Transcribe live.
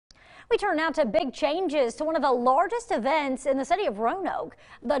We turn now to big changes to one of the largest events in the city of Roanoke.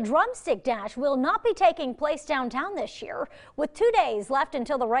 The Drumstick Dash will not be taking place downtown this year. With 2 days left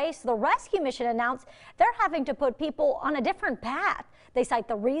until the race, the rescue mission announced they're having to put people on a different path. They cite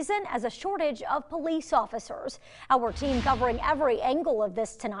the reason as a shortage of police officers. Our team covering every angle of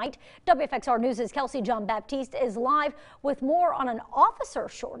this tonight. WFXR News' Kelsey Jean-Baptiste is live with more on an officer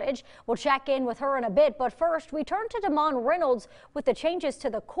shortage. We'll check in with her in a bit, but first we turn to Damon Reynolds with the changes to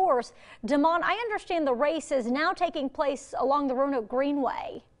the course. Damon, I understand the race is now taking place along the Roanoke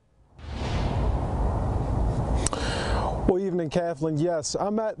Greenway. Well, evening, Kathleen. Yes,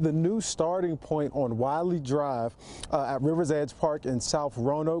 I'm at the new starting point on Wiley Drive at Rivers Edge Park in South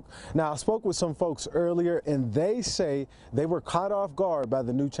Roanoke. Now, I spoke with some folks earlier, and they say they were caught off guard by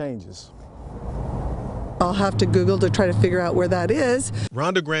the new changes. I'll have to Google to try to figure out where that is.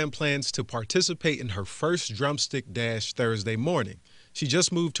 Rhonda Graham plans to participate in her first Drumstick Dash Thursday morning. She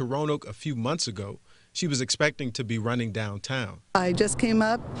just moved to Roanoke a few months ago. She was expecting to be running downtown. I just came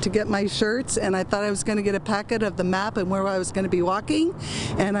up to get my shirts, and I thought I was going to get a packet of the map and where I was going to be walking,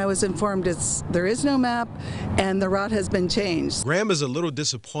 and I was informed there is no map and the route has been changed. Graham is a little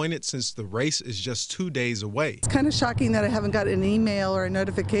disappointed since the race is just 2 days away. It's kind of shocking that I haven't got an email or a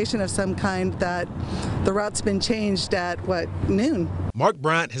notification of some kind that the route's been changed at, noon? Mark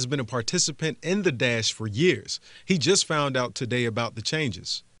Bryant has been a participant in the Dash for years. He just found out today about the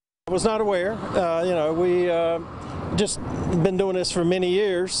changes. I was not aware. We just been doing this for many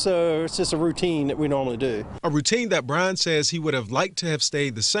years, so it's just a routine that we normally do. A routine that Brian says he would have liked to have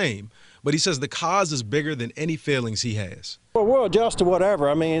stayed the same, but he says the cause is bigger than any feelings he has. Well, we'll adjust to whatever.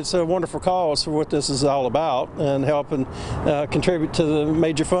 I mean, it's a wonderful cause for what this is all about and helping contribute to the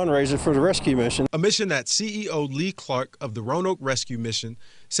major fundraiser for the rescue mission. A mission that CEO Lee Clark of the Roanoke Rescue Mission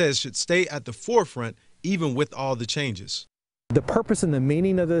says should stay at the forefront even with all the changes. The purpose and the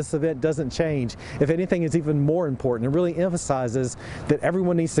meaning of this event doesn't change. If anything, it's even more important. It really emphasizes that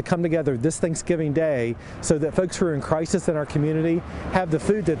everyone needs to come together this Thanksgiving Day so that folks who are in crisis in our community have the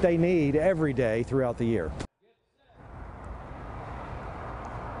food that they need every day throughout the year.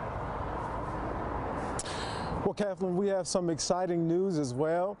 Well, Kathleen, we have some exciting news as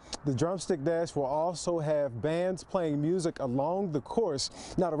well. The Drumstick Dash will also have bands playing music along the course.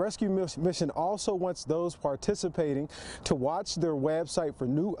 Now, the rescue mission also wants those participating to watch their website for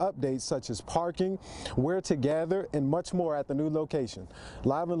new updates such as parking, where to gather, and much more at the new location.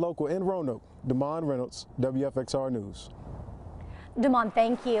 Live and local in Roanoke, Damon Reynolds, WFXR News. Damon,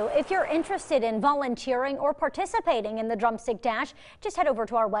 thank you. If you're interested in volunteering or participating in the Drumstick Dash, just head over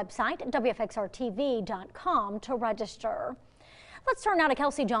to our website, WFXRTV.com, to register. Let's turn now to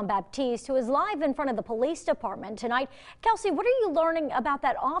Kelsey Jean-Baptiste, who is live in front of the police department tonight. Kelsey, what are you learning about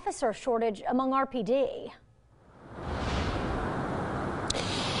that officer shortage among RPD?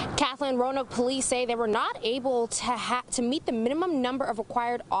 Kathleen, Roanoke police say they were not able to meet the minimum number of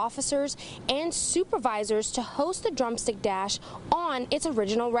required officers and supervisors to host the Drumstick Dash on its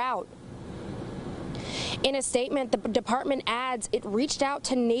original route. In a statement, the department adds it reached out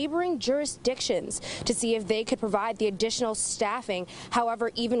to neighboring jurisdictions to see if they could provide the additional staffing.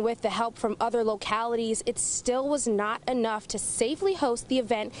 However, even with the help from other localities, it still was not enough to safely host the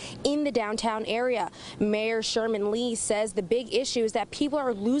event in the downtown area. Mayor Sherman Lee says the big issue is that people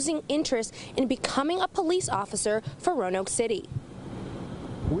are losing interest in becoming a police officer for Roanoke City.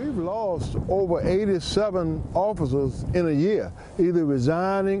 We've lost over 87 officers in a year, either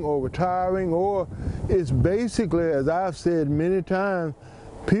resigning or retiring, or it's basically, as I've said many times,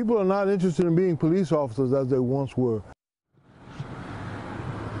 people are not interested in being police officers as they once were.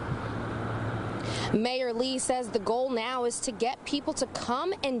 Mayor Lee says the goal now is to get people to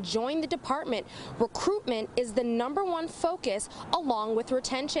come and join the department. Recruitment is the #1 focus, along with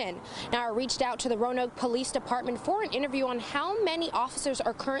retention. Now, I reached out to the Roanoke Police Department for an interview on how many officers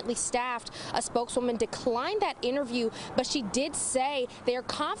are currently staffed. A spokeswoman declined that interview, but she did say they are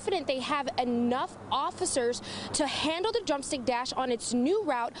confident they have enough officers to handle the Drumstick Dash on its new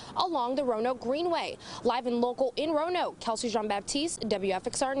route along the Roanoke Greenway. Live and local in Roanoke, Kelsey Jean-Baptiste,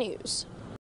 WFXR News.